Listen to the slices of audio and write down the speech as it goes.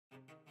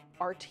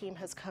our team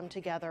has come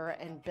together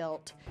and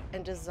built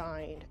and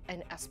designed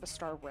an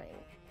ESPAStar ring.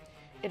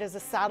 It is a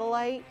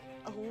satellite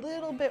a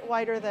little bit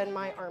wider than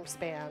my arm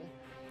span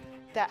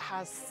that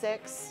has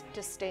 6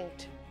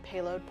 distinct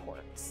payload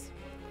ports.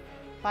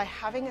 By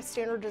having a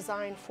standard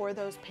design for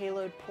those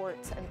payload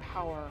ports and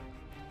power,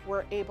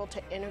 we're able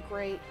to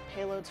integrate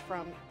payloads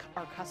from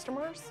our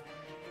customers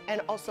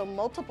and also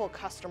multiple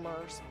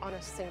customers on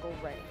a single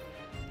ring.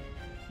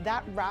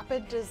 That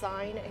rapid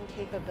design and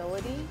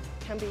capability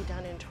can be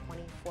done in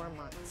 24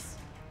 months.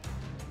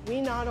 We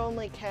not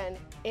only can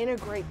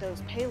integrate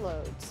those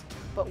payloads,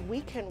 but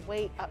we can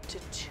wait up to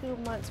 2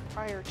 months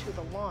prior to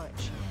the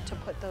launch to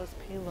put those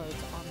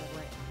payloads on the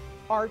ring.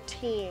 Our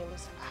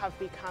teams have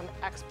become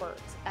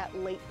experts at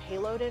late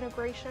payload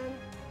integration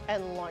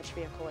and launch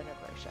vehicle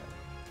integration.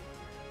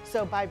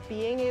 So by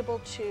being able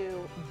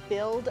to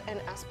build an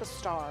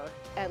ESPAStar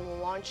and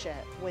launch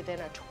it within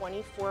a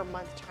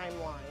 24-month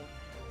timeline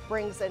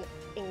brings an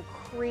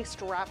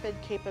increased rapid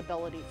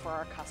capability for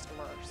our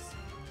customers.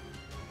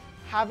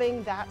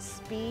 Having that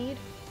speed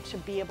to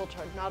be able to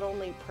not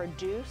only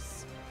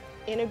produce,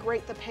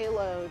 integrate the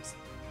payloads,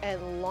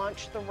 and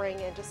launch the ring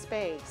into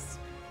space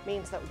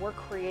means that we're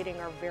creating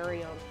our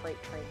very own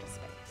freight train to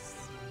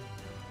space.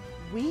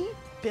 We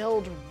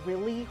build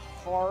really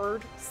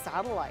hard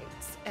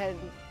satellites and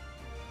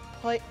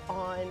put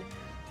on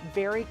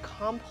very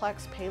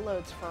complex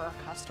payloads for our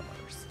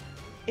customers.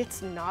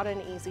 It's not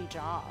an easy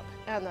job,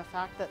 and the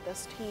fact that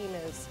this team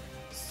is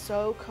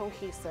so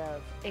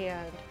cohesive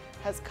and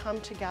has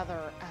come together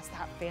as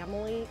that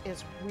family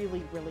is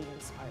really, really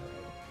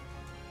inspiring.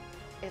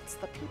 It's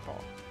the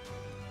people.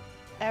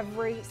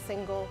 Every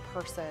single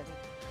person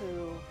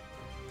who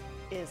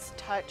is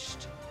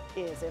touched,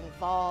 is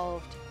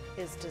involved,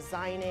 is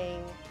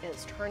designing,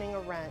 is turning a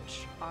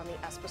wrench on the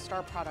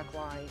ESPAStar product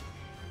line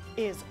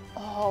is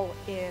all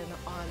in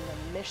on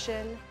the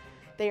mission.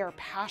 They are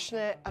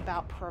passionate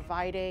about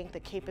providing the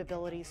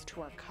capabilities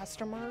to our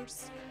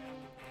customers,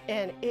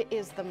 and it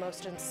is the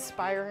most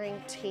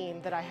inspiring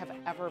team that I have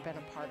ever been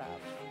a part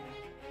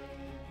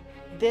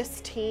of. This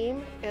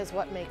team is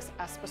what makes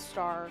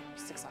ESPAStar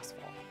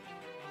successful.